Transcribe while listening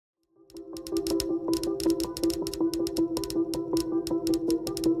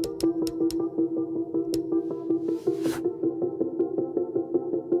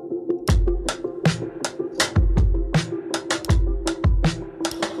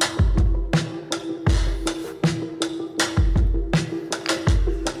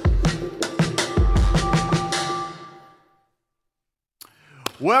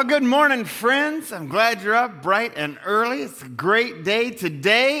Well, good morning, friends. I'm glad you're up bright and early. It's a great day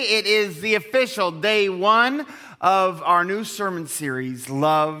today. It is the official day one of our new sermon series,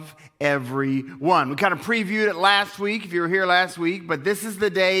 Love Everyone. We kind of previewed it last week, if you were here last week, but this is the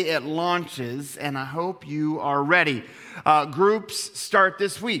day it launches, and I hope you are ready. Groups start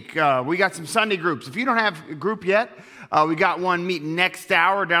this week. We got some Sunday groups. If you don't have a group yet, we got one meeting next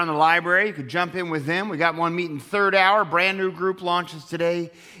hour down in the library. You could jump in with them. We got one meeting third hour. Brand new group launches today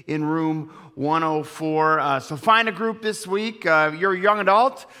in room 104. So find a group this week. You're a young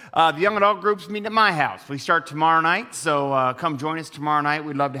adult. The young adult group's meeting at my house. We start tomorrow night, so come join us tomorrow night.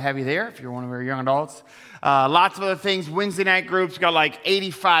 We'd love to have you there if you're one of our young adults. Lots of other things. Wednesday night groups. Got like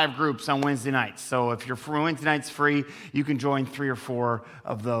 85 groups on Wednesday nights. So if your Wednesday night's free, you can join 3 or 4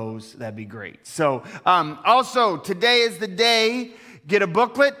 of those. That'd be great. So also, today is the day. Get a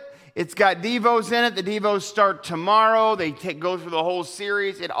booklet. It's got devos in it. The devos start tomorrow. They go through the whole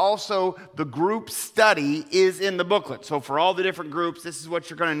series. It also, the group study is in the booklet. So for all the different groups, this is what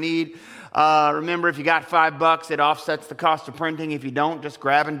you're going to need. Remember, if you got $5, it offsets the cost of printing. If you don't, just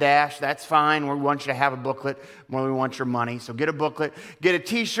grab and dash. That's fine. We want you to have a booklet more than we want your money. So get a booklet. Get a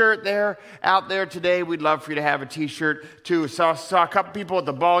T-shirt out there today. We'd love for you to have a T-shirt too. Saw a couple people at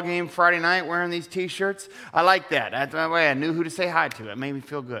the ball game Friday night wearing these T-shirts. I like that. That way I knew who to say hi to. It made me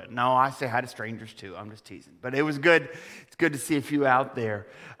feel good. No, I say hi to strangers too. I'm just teasing. But it was good. It's good to see a few out there.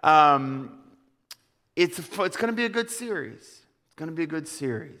 It's going to be a good series. It's going to be a good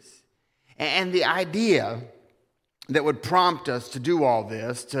series. And the idea that would prompt us to do all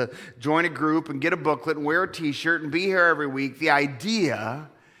this, to join a group and get a booklet and wear a T-shirt and be here every week, the idea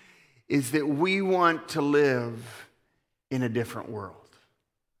is that we want to live in a different world.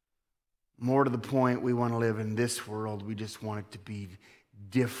 More to the point, we want to live in this world. We just want it to be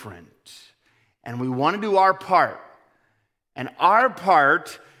different. And we want to do our part. And our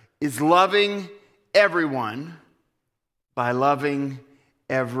part is loving everyone by loving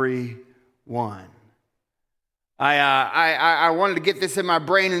everyone. I wanted to get this in my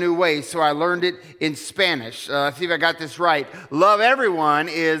brain a new way, so I learned it in Spanish. Let's see if I got this right. Love everyone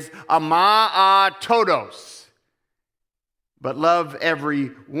is ama a todos. But love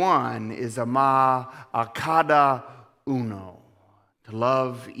everyone is ama a cada uno. To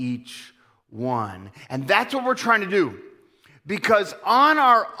love each one. And that's what we're trying to do. Because on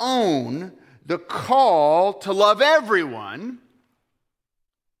our own, the call to love everyone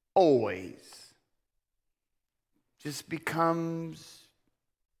always just becomes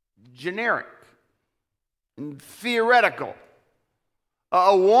generic and theoretical.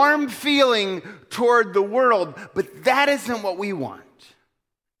 A warm feeling toward the world, but that isn't what we want.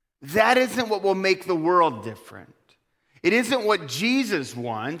 That isn't what will make the world different. It isn't what Jesus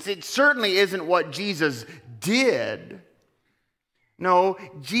wants. It certainly isn't what Jesus did. No,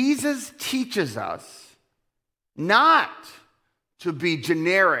 Jesus teaches us not to be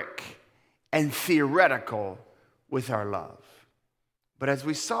generic and theoretical with our love. But as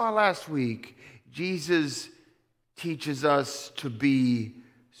we saw last week, Jesus teaches us to be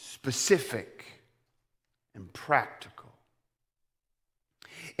specific and practical.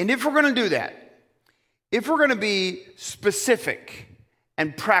 And if we're going to do that, if we're going to be specific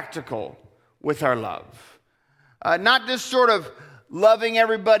and practical with our love, not just sort of loving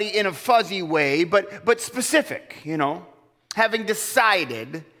everybody in a fuzzy way, but specific, having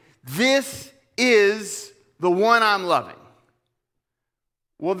decided this is the one I'm loving,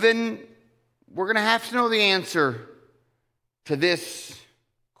 well, then we're going to have to know the answer to this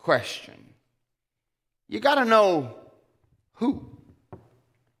question. You got to know who,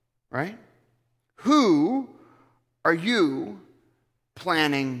 right? Who are you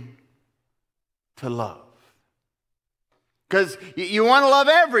planning to love? Because you want to love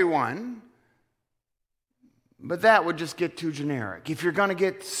everyone, but that would just get too generic. If you're going to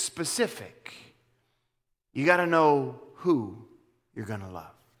get specific, you got to know who you're going to love.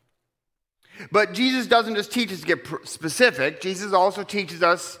 But Jesus doesn't just teach us to get specific. Jesus also teaches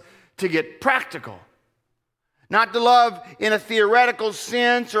us to get practical. Not to love in a theoretical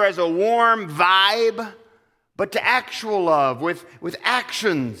sense or as a warm vibe, but to actual love with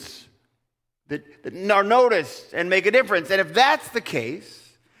actions that are noticed and make a difference. And if that's the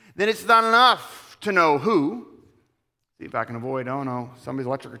case, then it's not enough to know who. See if I can avoid, oh no, somebody's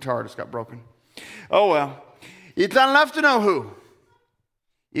electric guitar just got broken. Oh well, it's not enough to know who.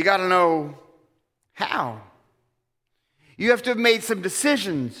 You got to know how. You have to have made some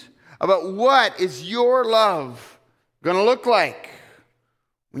decisions about what is your love going to look like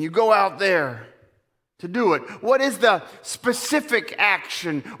when you go out there to do it. What is the specific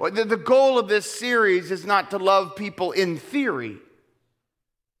action? The goal of this series is not to love people in theory,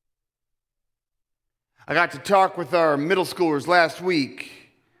 I got to talk with our middle schoolers last week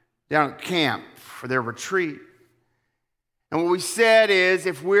down at camp for their retreat. And what we said is,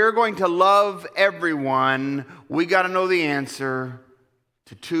 if we're going to love everyone, we got to know the answer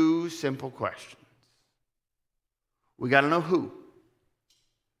to two simple questions. We got to know who,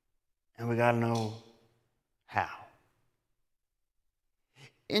 and we got to know how.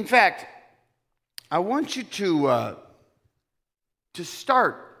 In fact, I want you to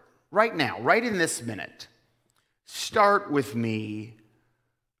start right now, right in this minute. Start with me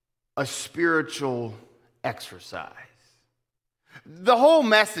a spiritual exercise. The whole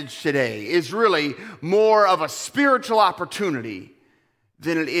message today is really more of a spiritual opportunity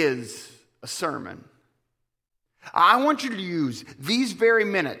than it is a sermon. I want you to use these very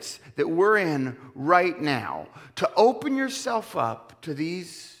minutes that we're in right now to open yourself up to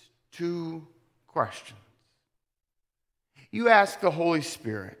these two questions. You ask the Holy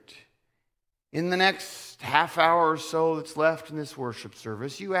Spirit, in the next half hour or so that's left in this worship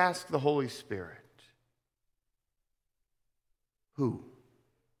service, you ask the Holy Spirit, who?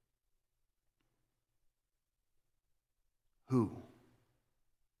 Who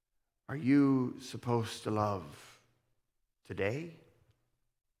are you supposed to love today,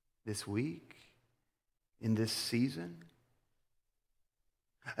 this week, in this season?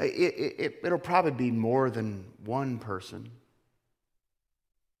 It'll probably be more than one person,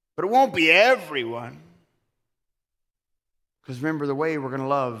 but it won't be everyone. Because remember, the way we're going to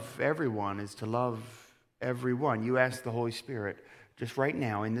love everyone is to love everyone. You ask the Holy Spirit, just right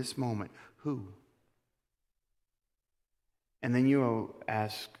now, in this moment, who? And then you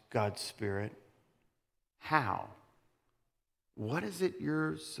ask God's Spirit, how? What is it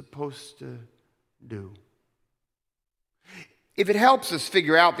you're supposed to do? If it helps us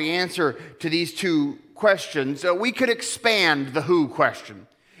figure out the answer to these two questions, we could expand the who question.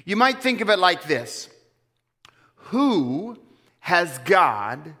 You might think of it like this. Who has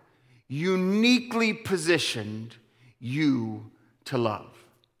God uniquely positioned you to love?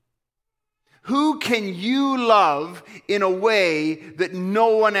 Who can you love in a way that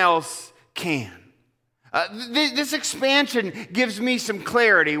no one else can? This expansion gives me some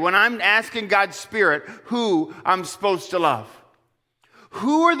clarity when I'm asking God's Spirit who I'm supposed to love.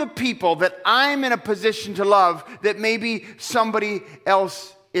 Who are the people that I'm in a position to love that maybe somebody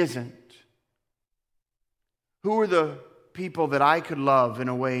else isn't? Who are the people that I could love in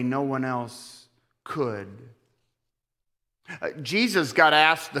a way no one else could? Jesus got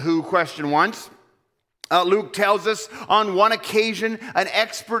asked the who question once. Luke tells us on one occasion, an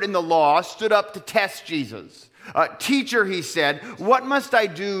expert in the law stood up to test Jesus. Teacher, he said, what must I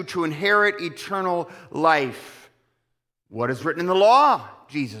do to inherit eternal life? What is written in the law?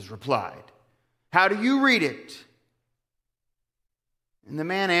 Jesus replied. How do you read it? And the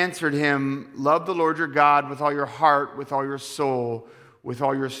man answered him, love the Lord your God with all your heart, with all your soul, with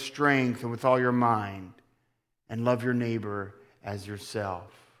all your strength, and with all your mind, and love your neighbor as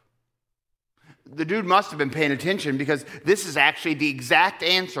yourself. The dude must have been paying attention, because this is actually the exact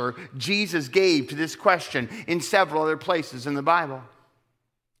answer Jesus gave to this question in several other places in the Bible.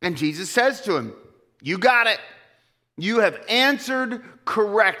 And Jesus says to him, you got it. You have answered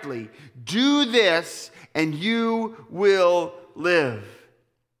correctly. Do this and you will live.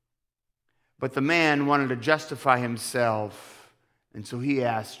 But the man wanted to justify himself, and so he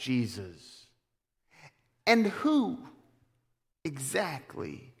asked Jesus, and who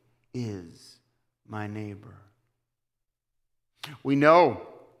exactly is my neighbor? We know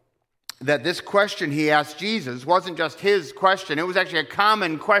that this question he asked Jesus wasn't just his question. It was actually a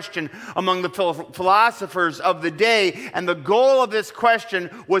common question among the philosophers of the day. And the goal of this question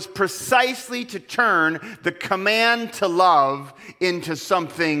was precisely to turn the command to love into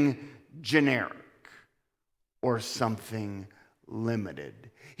something generic or something limited.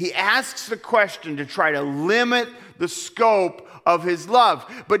 He asks the question to try to limit the scope of his love.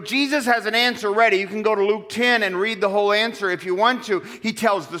 But Jesus has an answer ready. You can go to Luke 10 and read the whole answer if you want to. He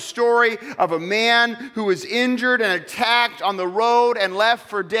tells the story of a man who was injured and attacked on the road and left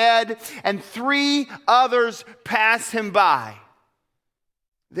for dead, and 3 others pass him by.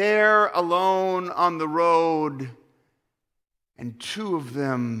 They're alone on the road, and 2 of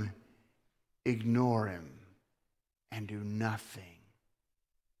them ignore him and do nothing.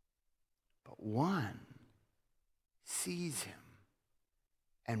 But 1 sees him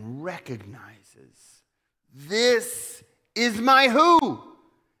and recognizes, this is my who.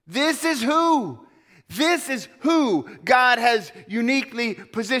 This is who. This is who God has uniquely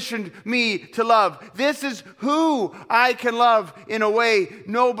positioned me to love. This is who I can love in a way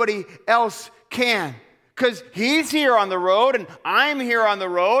nobody else can. because he's here on the road and I'm here on the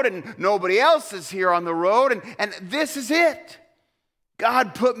road and nobody else is here on the road. And this is it.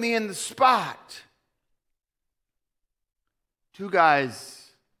 God put me in the spot. Two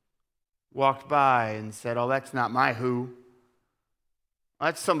guys walked by and said, "Oh, that's not my who.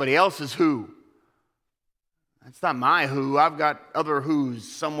 That's somebody else's who. That's not my who. I've got other who's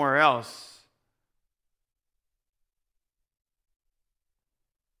somewhere else."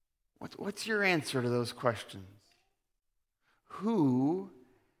 What's your answer to those questions? Who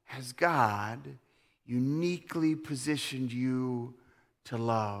has God uniquely positioned you to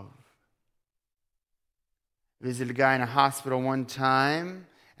love? Visited a guy in a hospital one time,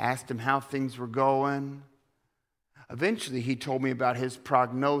 asked him how things were going. Eventually, he told me about his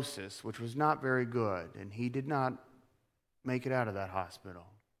prognosis, which was not very good, and he did not make it out of that hospital.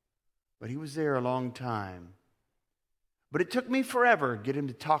 But he was there a long time. But it took me forever to get him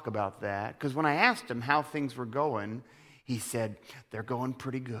to talk about that, because when I asked him how things were going, he said, "They're going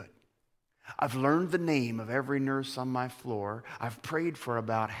pretty good. I've learned the name of every nurse on my floor. I've prayed for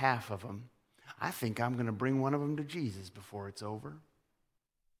about half of them. I think I'm going to bring one of them to Jesus before it's over."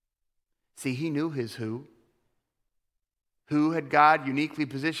 See, he knew his who. Who had God uniquely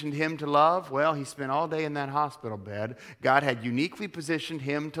positioned him to love? Well, he spent all day in that hospital bed. God had uniquely positioned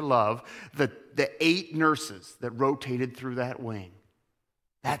him to love the 8 nurses that rotated through that wing.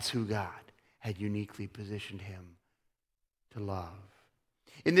 That's who God had uniquely positioned him to love.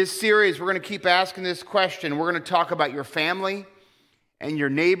 In this series, we're going to keep asking this question. We're going to talk about your family and your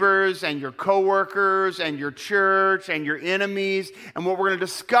neighbors and your coworkers and your church and your enemies. And what we're going to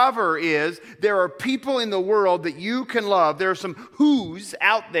discover is there are people in the world that you can love. There are some who's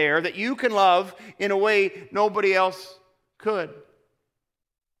out there that you can love in a way nobody else could.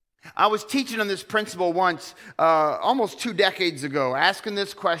 I was teaching on this principle once, almost 2 decades ago, asking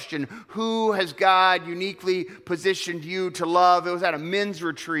this question: who has God uniquely positioned you to love? It was at a men's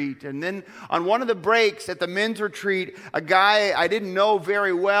retreat. And then on one of the breaks at the men's retreat, a guy I didn't know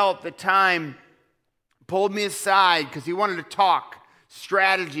very well at the time pulled me aside because he wanted to talk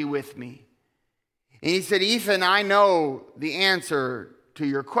strategy with me. And he said, "Ethan, I know the answer to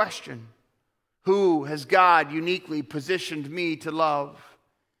your question. Who has God uniquely positioned me to love?"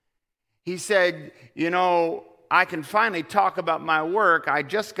 He said, "I can finally talk about my work. I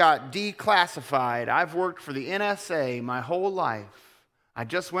just got declassified. I've worked for the NSA my whole life. I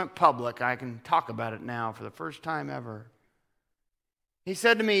just went public. I can talk about it now for the first time ever." He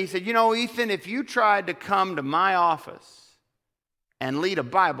said to me, "Ethan, if you tried to come to my office and lead a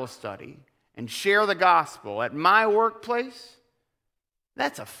Bible study and share the gospel at my workplace,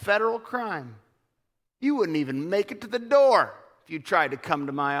 that's a federal crime. You wouldn't even make it to the door if you tried to come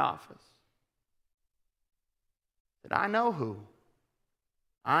to my office." That I know who.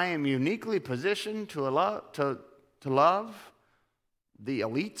 I am uniquely positioned to love the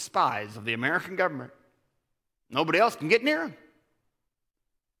elite spies of the American government. Nobody else can get near them.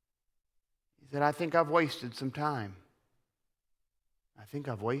 He said, "I think I've wasted some time. I think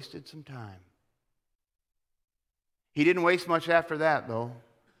I've wasted some time." He didn't waste much after that, though.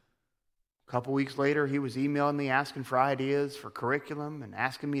 A couple weeks later, he was emailing me asking for ideas for curriculum and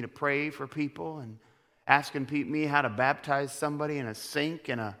asking me to pray for people and asking me how to baptize somebody in a sink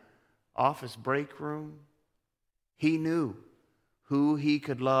in an office break room. He knew who he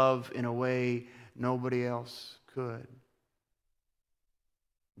could love in a way nobody else could.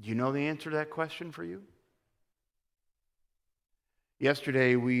 Do you know the answer to that question for you?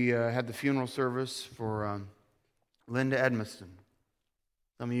 Yesterday, we had the funeral service for Linda Edmiston.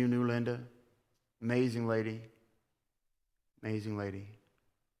 Some of you knew Linda. Amazing lady. Amazing lady.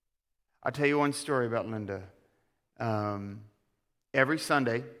 I'll tell you one story about Linda. Every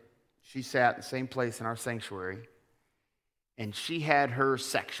Sunday, she sat in the same place in our sanctuary, and she had her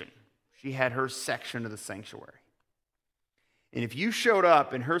section. She had her section of the sanctuary. And if you showed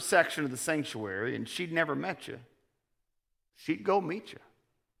up in her section of the sanctuary and she'd never met you, she'd go meet you.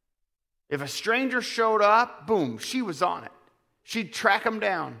 If a stranger showed up, boom, she was on it. She'd track them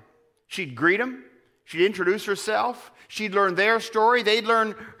down. She'd greet them. She'd introduce herself. She'd learn their story. They'd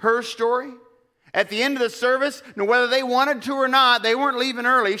learn her story. At the end of the service, whether they wanted to or not, they weren't leaving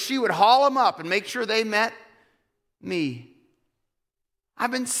early. She would haul them up and make sure they met me.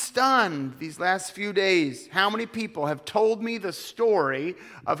 I've been stunned these last few days how many people have told me the story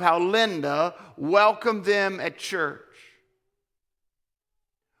of how Linda welcomed them at church.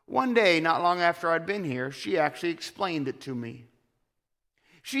 One day, not long after I'd been here, she actually explained it to me.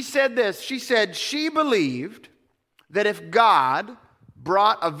 She said this. She said she believed that if God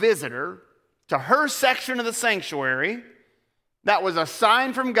brought a visitor to her section of the sanctuary, that was a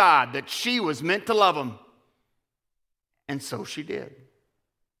sign from God that she was meant to love him. And so she did.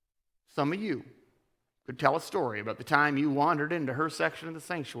 Some of you could tell a story about the time you wandered into her section of the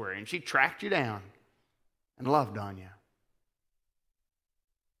sanctuary and she tracked you down and loved on you.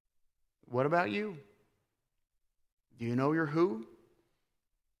 What about you? Do you know your who?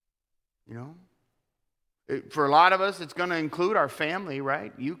 You know? For a lot of us, it's going to include our family,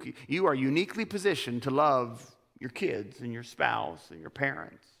 right? You are uniquely positioned to love your kids and your spouse and your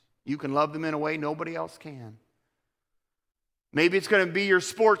parents. You can love them in a way nobody else can. Maybe it's going to be your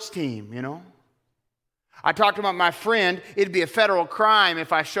sports team, you know? I talked about my friend. It'd be a federal crime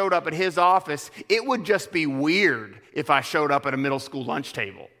if I showed up at his office. It would just be weird if I showed up at a middle school lunch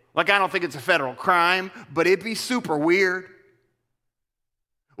table. Like, I don't think it's a federal crime, but it'd be super weird.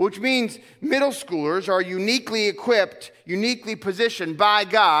 Which means middle schoolers are uniquely equipped, uniquely positioned by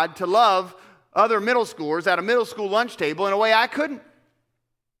God to love other middle schoolers at a middle school lunch table in a way I couldn't.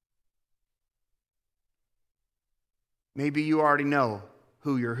 Maybe you already know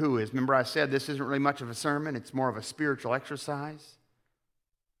who your who is. Remember I said this isn't really much of a sermon. It's more of a spiritual exercise.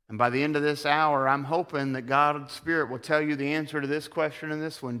 And by the end of this hour, I'm hoping that God's Spirit will tell you the answer to this question and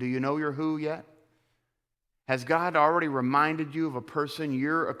this one. Do you know your who yet? Has God already reminded you of a person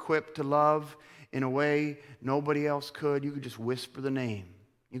you're equipped to love in a way nobody else could? You could just whisper the name.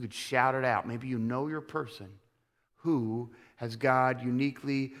 You could shout it out. Maybe you know your person. Who has God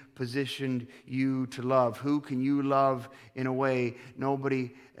uniquely positioned you to love? Who can you love in a way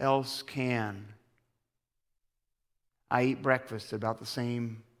nobody else can? I eat breakfast at about the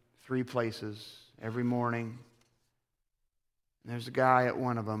same 3 places every morning. And there's a guy at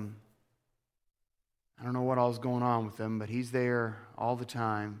one of them. I don't know what all's going on with him, but he's there all the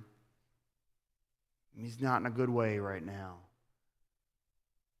time. He's not in a good way right now.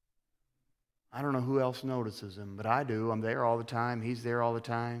 I don't know who else notices him, but I do. I'm there all the time. He's there all the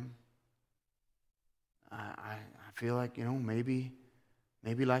time. I feel like, maybe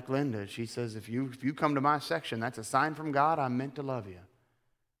like Linda. She says, if you come to my section, that's a sign from God. I'm meant to love you.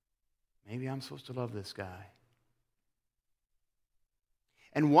 Maybe I'm supposed to love this guy.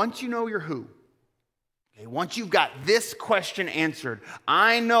 And once you know your who, once you've got this question answered,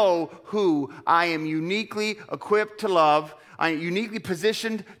 I know who I am uniquely equipped to love, I am uniquely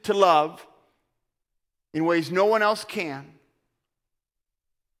positioned to love in ways no one else can.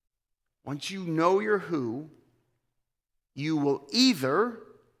 Once you know your who, you will either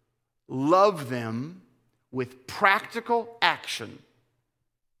love them with practical action,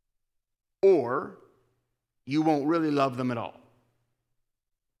 or you won't really love them at all.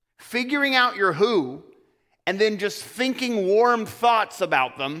 Figuring out your who and then just thinking warm thoughts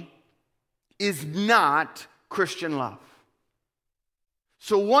about them is not Christian love.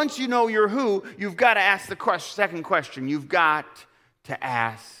 So once you know your who, you've got to ask the second question. You've got to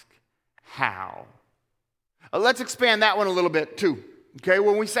ask how. Let's expand that one a little bit too. Okay,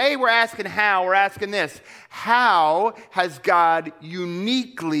 when we say we're asking how, we're asking this. How has God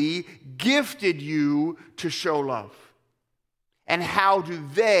uniquely gifted you to show love? And how do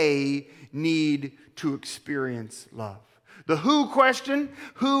they need to experience love? The who question,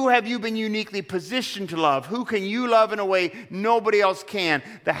 who have you been uniquely positioned to love? Who can you love in a way nobody else can?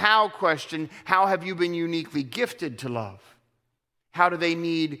 The how question, how have you been uniquely gifted to love? How do they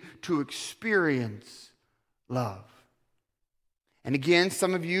need to experience love? And again,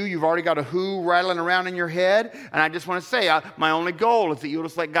 some of you've already got a who rattling around in your head. And I just want to say, my only goal is that you'll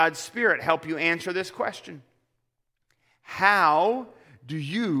just let God's Spirit help you answer this question. How do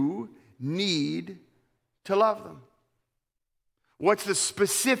you need to love them? What's the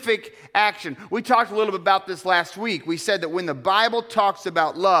specific action? We talked a little bit about this last week. We said that when the Bible talks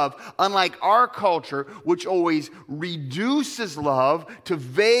about love, unlike our culture, which always reduces love to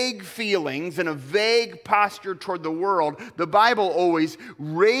vague feelings and a vague posture toward the world, the Bible always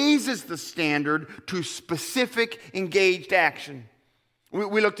raises the standard to specific engaged action.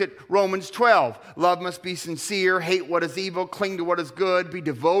 We looked at Romans 12. Love must be sincere, hate what is evil, cling to what is good, be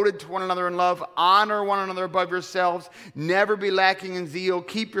devoted to one another in love, honor one another above yourselves, never be lacking in zeal,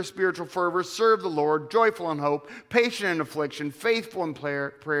 keep your spiritual fervor, serve the Lord, joyful in hope, patient in affliction, faithful in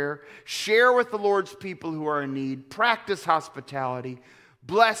prayer, share with the Lord's people who are in need, practice hospitality,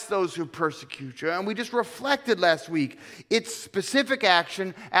 bless those who persecute you. And we just reflected last week. It's specific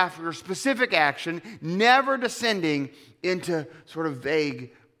action after specific action, never descending into sort of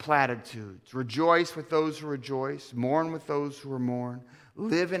vague platitudes. Rejoice with those who rejoice. Mourn with those who mourn.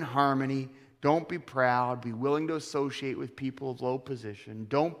 Live in harmony. Don't be proud. Be willing to associate with people of low position.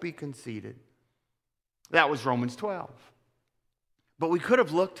 Don't be conceited. That was Romans 12. But we could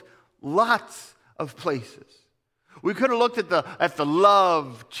have looked lots of places. We could have looked at the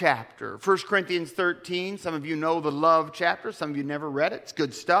love chapter. 1 Corinthians 13, some of you know the love chapter. Some of you never read it. It's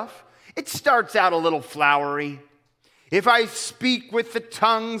good stuff. It starts out a little flowery. If I speak with the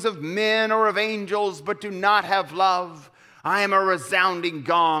tongues of men or of angels, but do not have love, I am a resounding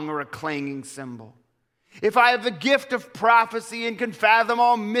gong or a clanging cymbal. If I have the gift of prophecy and can fathom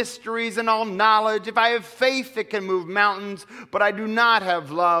all mysteries and all knowledge, if I have faith that can move mountains, but I do not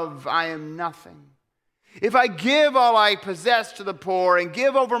have love, I am nothing. If I give all I possess to the poor and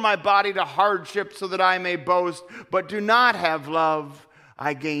give over my body to hardship so that I may boast, but do not have love,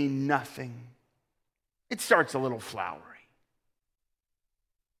 I gain nothing. It starts a little flowery.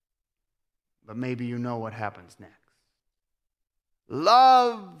 But maybe you know what happens next.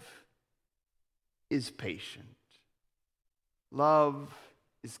 Love is patient. Love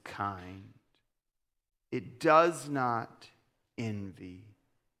is kind. It does not envy.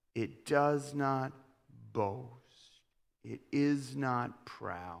 It does not boast. It is not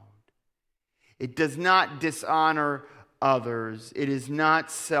proud. It does not dishonor others. It is not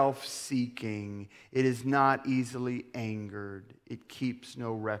self-seeking. It is not easily angered. It keeps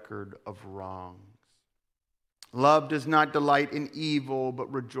no record of wrongs. Love does not delight in evil, but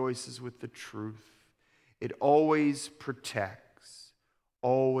rejoices with the truth. It always protects,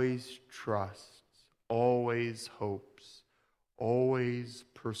 always trusts, always hopes, always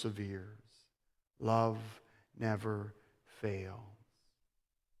perseveres. Love never fails.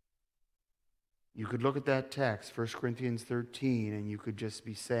 You could look at that text, 1 Corinthians 13, and you could just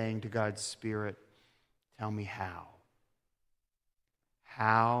be saying to God's Spirit, tell me how.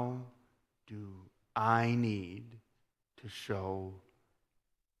 How do I need to show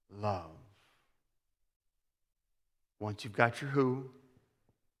love? Once you've got your who,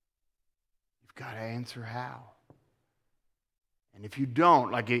 you've got to answer how. And if you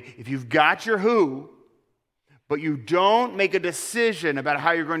don't, like if you've got your who, but you don't make a decision about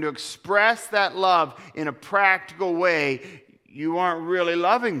how you're going to express that love in a practical way, you aren't really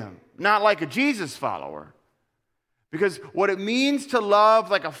loving them. Not like a Jesus follower. Because what it means to love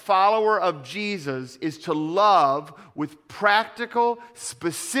like a follower of Jesus is to love with practical,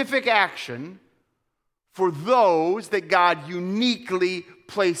 specific action for those that God uniquely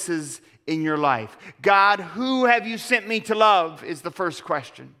places in your life. God, who have you sent me to love is the first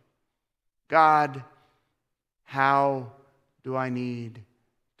question. God, how do I need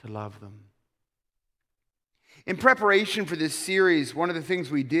to love them? In preparation for this series, one of the things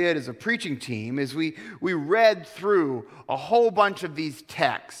we did as a preaching team is we read through a whole bunch of these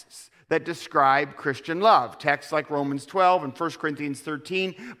texts that describe Christian love. Texts like Romans 12 and 1 Corinthians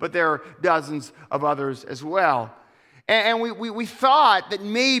 13, but there are dozens of others as well. And we thought that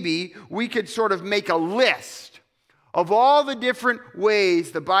maybe we could sort of make a list of all the different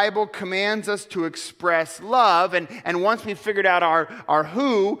ways the Bible commands us to express love. And once we figured out our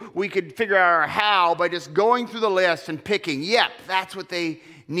who, we could figure out our how by just going through the list and picking, yep, that's what they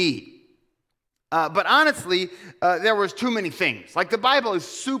need. But honestly, there was too many things. Like the Bible is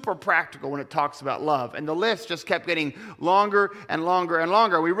super practical when it talks about love. And the list just kept getting longer and longer and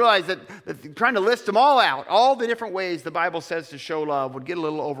longer. We realized that trying to list them all out, all the different ways the Bible says to show love would get a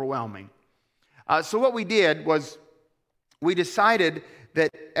little overwhelming. So what we did was we decided that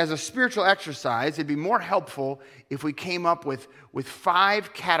as a spiritual exercise, it'd be more helpful if we came up with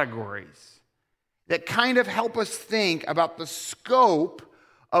 5 categories that kind of help us think about the scope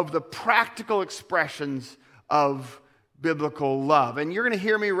of the practical expressions of biblical love. And you're going to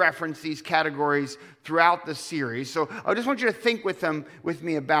hear me reference these categories throughout the series. So I just want you to think with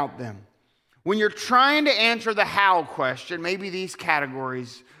me about them. When you're trying to answer the how question, maybe these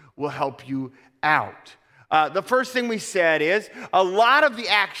categories will help you out. The first thing we said is a lot of the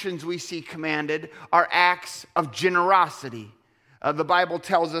actions we see commanded are acts of generosity. The Bible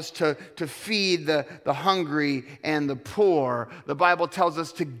tells us to feed the hungry and the poor. The Bible tells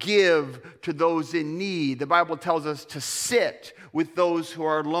us to give to those in need. The Bible tells us to sit with those who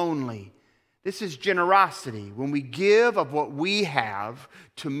are lonely. This is generosity, when we give of what we have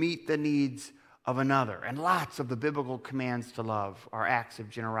to meet the needs of another. And lots of the biblical commands to love are acts of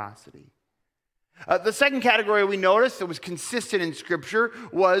generosity. The second category we noticed that was consistent in Scripture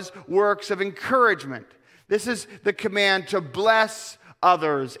was works of encouragement. This is the command to bless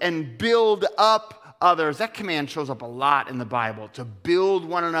others and build up others. That command shows up a lot in the Bible, to build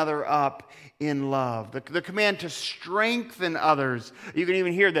one another up in love. The command to strengthen others. You can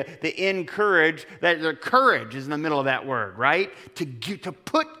even hear the encourage, that the courage is in the middle of that word, right? To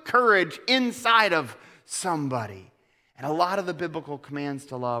put courage inside of somebody. And a lot of the biblical commands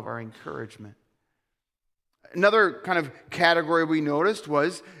to love are encouragement. Another kind of category we noticed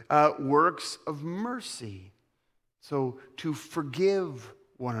was works of mercy. So to forgive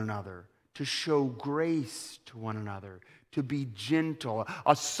one another, to show grace to one another, to be gentle.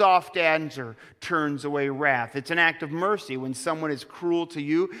 A soft answer turns away wrath. It's an act of mercy when someone is cruel to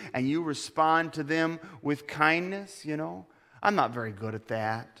you and you respond to them with kindness, I'm not very good at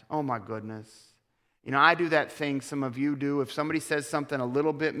that. Oh my goodness. I do that thing some of you do. If somebody says something a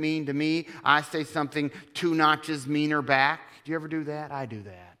little bit mean to me, I say something 2 notches meaner back. Do you ever do that? I do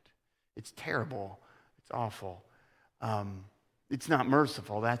that. It's terrible. It's awful. It's not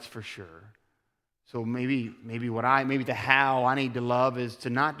merciful, that's for sure. So maybe the how I need to love is to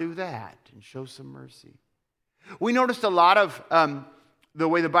not do that and show some mercy. We noticed a lot of the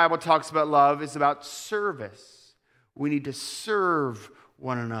way the Bible talks about love is about service. We need to serve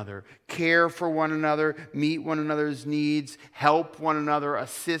one another, care for one another, meet one another's needs, help one another,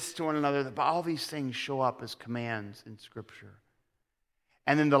 assist one another. All these things show up as commands in Scripture.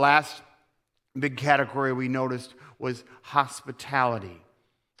 And then the last big category we noticed was hospitality.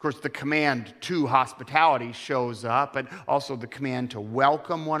 Of course, the command to hospitality shows up, and also the command to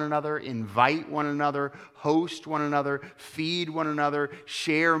welcome one another, invite one another, host one another, feed one another,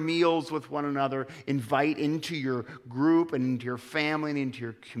 share meals with one another, invite into your group and into your family and into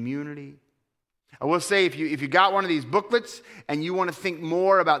your community. I will say, if you got one of these booklets and you want to think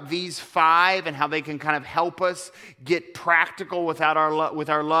more about these 5 and how they can kind of help us get practical with our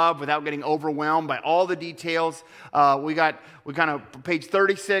love, without getting overwhelmed by all the details, we kind of page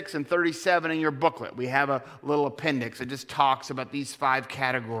 36 and 37 in your booklet. We have a little appendix that just talks about these 5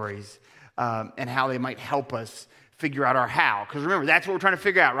 categories and how they might help us figure out our how. Because remember, that's what we're trying to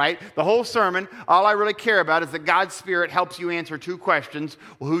figure out, right? The whole sermon, all I really care about is that God's Spirit helps you answer 2 questions.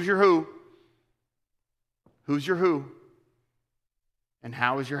 Well, who's your who? Who's your who? And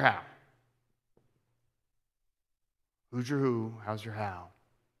how is your how? Who's your who? How's your how?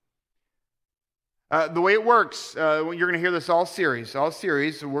 The way it works, you're going to hear this all series.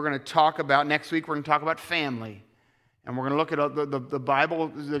 We're going to talk about, next week we're going to talk about family. And we're going to look at the Bible,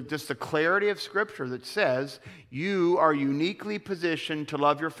 just the clarity of Scripture that says you are uniquely positioned to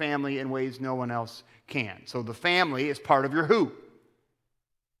love your family in ways no one else can. So the family is part of your who.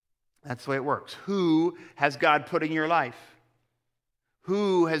 That's the way it works. Who has God put in your life?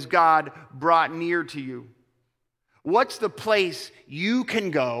 Who has God brought near to you? What's the place you can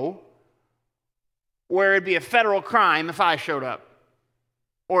go where it'd be a federal crime if I showed up?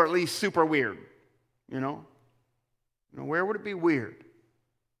 Or at least super weird, where would it be weird?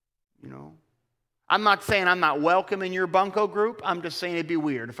 I'm not saying I'm not welcome in your bunco group. I'm just saying it'd be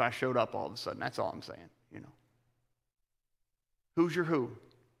weird if I showed up all of a sudden. That's all I'm saying, Who's your who?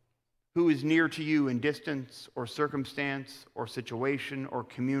 Who is near to you in distance or circumstance or situation or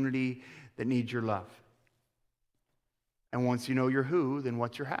community that needs your love? And once you know your who, then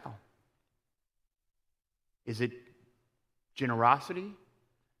what's your how? Is it generosity?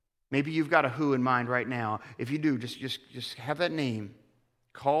 Maybe you've got a who in mind right now. If you do, just have that name.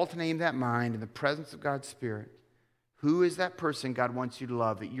 Call to name that mind in the presence of God's Spirit. Who is that person God wants you to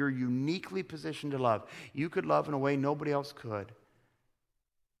love, that you're uniquely positioned to love? You could love in a way nobody else could.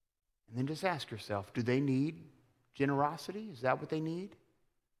 And then just ask yourself, do they need generosity? Is that what they need?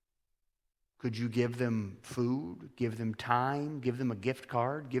 Could you give them food, give them time, give them a gift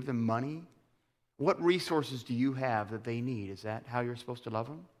card, give them money? What resources do you have that they need? Is that how you're supposed to love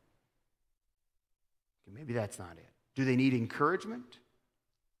them? Maybe that's not it. Do they need encouragement?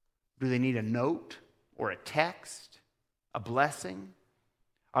 Do they need a note or a text, a blessing?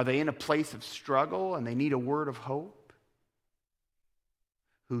 Are they in a place of struggle and they need a word of hope?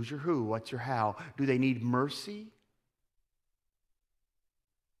 Who's your who? What's your how? Do they need mercy?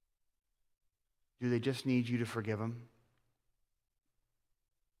 Do they just need you to forgive them?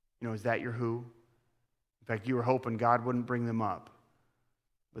 Is that your who? In fact, you were hoping God wouldn't bring them up.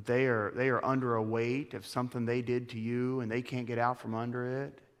 But they are under a weight of something they did to you, and they can't get out from under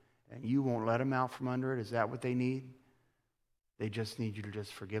it, and you won't let them out from under it. Is that what they need? They just need you to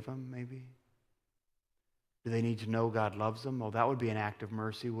just forgive them, maybe? Do they need to know God loves them? Well, that would be an act of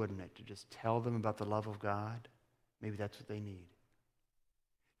mercy, wouldn't it? To just tell them about the love of God. Maybe that's what they need.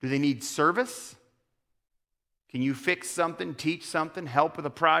 Do they need service? Can you fix something, teach something, help with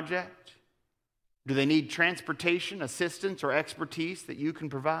a project? Do they need transportation, assistance, or expertise that you can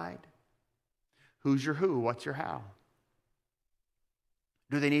provide? Who's your who? What's your how?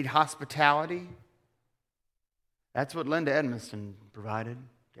 Do they need hospitality? That's what Linda Edmiston provided.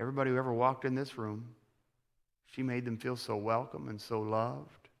 Everybody who ever walked in this room. She made them feel so welcome and so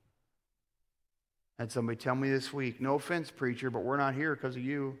loved. I had somebody tell me this week, no offense, preacher, but we're not here because of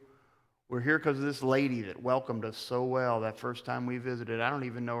you. We're here because of this lady that welcomed us so well that first time we visited. I don't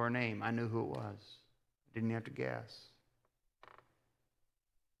even know her name. I knew who it was. Didn't have to gas.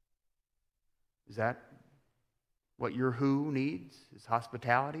 Is that what your who needs? Is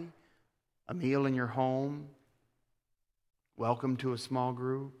hospitality? A meal in your home? Welcome to a small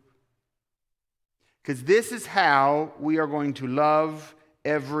group? Because this is how we are going to love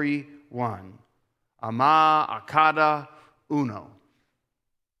everyone. Ama, akada, uno.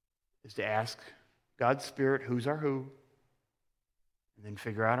 Is to ask God's Spirit, who's our who? And then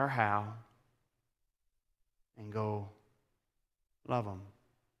figure out our how. And go love them.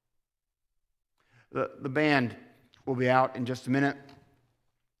 The band will be out in just a minute.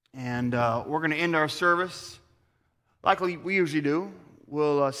 And we're going to end our service like we usually do.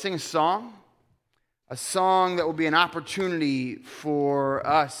 We'll sing a song that will be an opportunity for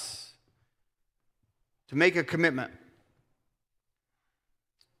us to make a commitment.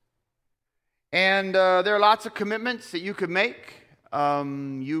 And there are lots of commitments that you could make.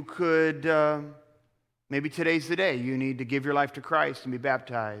 You could, maybe today's the day you need to give your life to Christ and be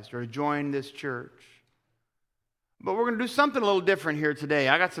baptized or join this church. But we're going to do something a little different here today.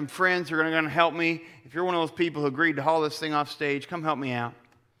 I got some friends who are going to help me. If you're one of those people who agreed to haul this thing off stage, come help me out.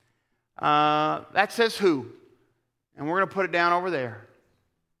 That says who. And we're going to put it down over there.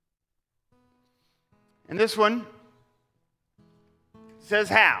 And this one says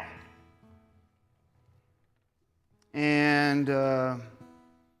how. And we're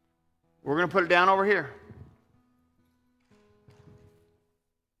going to put it down over here.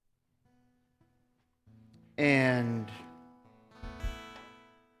 And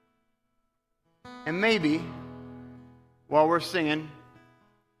maybe while we're singing,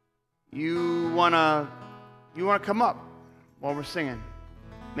 you wanna come up while we're singing.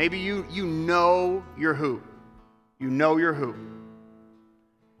 Maybe you know your who. You know your who.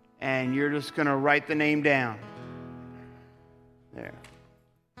 And you're just gonna write the name down. There.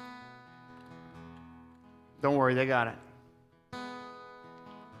 Don't worry, they got it.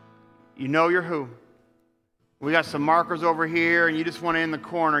 You know your who. We got some markers over here, and you just want to, in the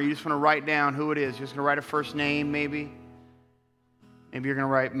corner, you just want to write down who it is. You're just going to write a first name, maybe. Maybe you're going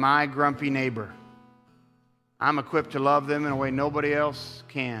to write, my grumpy neighbor. I'm equipped to love them in a way nobody else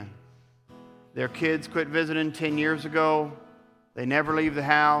can. Their kids quit visiting 10 years ago. They never leave the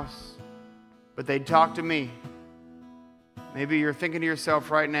house, but they'd talk to me. Maybe you're thinking to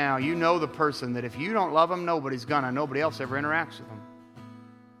yourself right now, you know the person that if you don't love them, nobody's gonna. Nobody else ever interacts with them.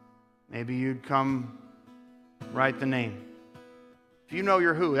 Maybe you'd come write the name. If you know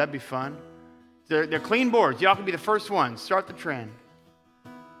your who, that'd be fun. They're clean boards. Y'all can be the first ones. Start the trend.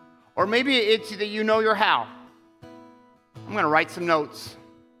 Or maybe it's that you know your how. I'm going to write some notes.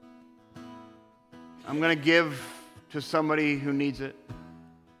 I'm going to give to somebody who needs it.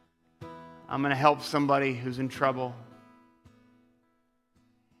 I'm going to help somebody who's in trouble.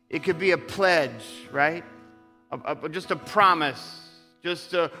 It could be a pledge, right? Just a promise.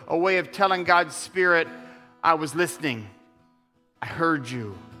 Just a way of telling God's Spirit, I was listening. I heard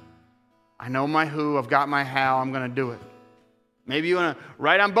you. I know my who. I've got my how. I'm going to do it. Maybe you want to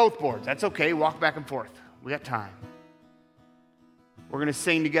write on both boards. That's okay. Walk back and forth. We got time. We're going to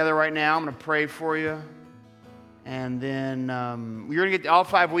sing together right now. I'm going to pray for you. And then you're going to get all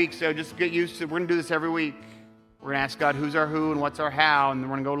 5 weeks, so just get used to it. We're going to do this every week. We're going to ask God who's our who and what's our how, and then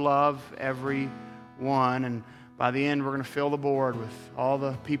we're going to go love everyone. And by the end, we're going to fill the board with all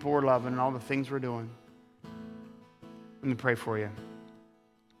the people we're loving and all the things we're doing. Let me pray for you.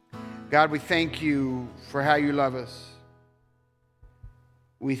 God, we thank you for how you love us.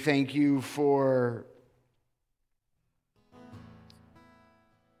 We thank you for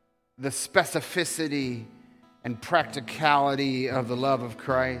the specificity and practicality of the love of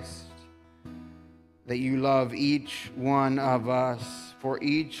Christ. That you love each one of us. For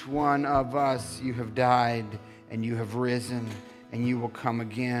each one of us you have died and you have risen and you will come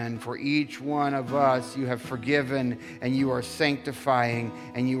again. For each one of us you have forgiven and you are sanctifying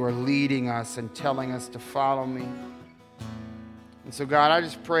and you are leading us and telling us to follow me. And so God, I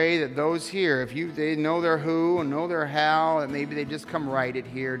just pray that those here, if they know their who and know their how, that maybe they just come write it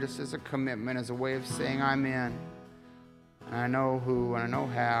here just as a commitment, as a way of saying I'm in. And I know who and I know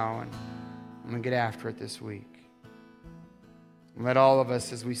how, and I'm going to get after it this week. And let all of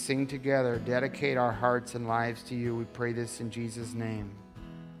us, as we sing together, dedicate our hearts and lives to you. We pray this in Jesus' name.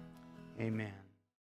 Amen.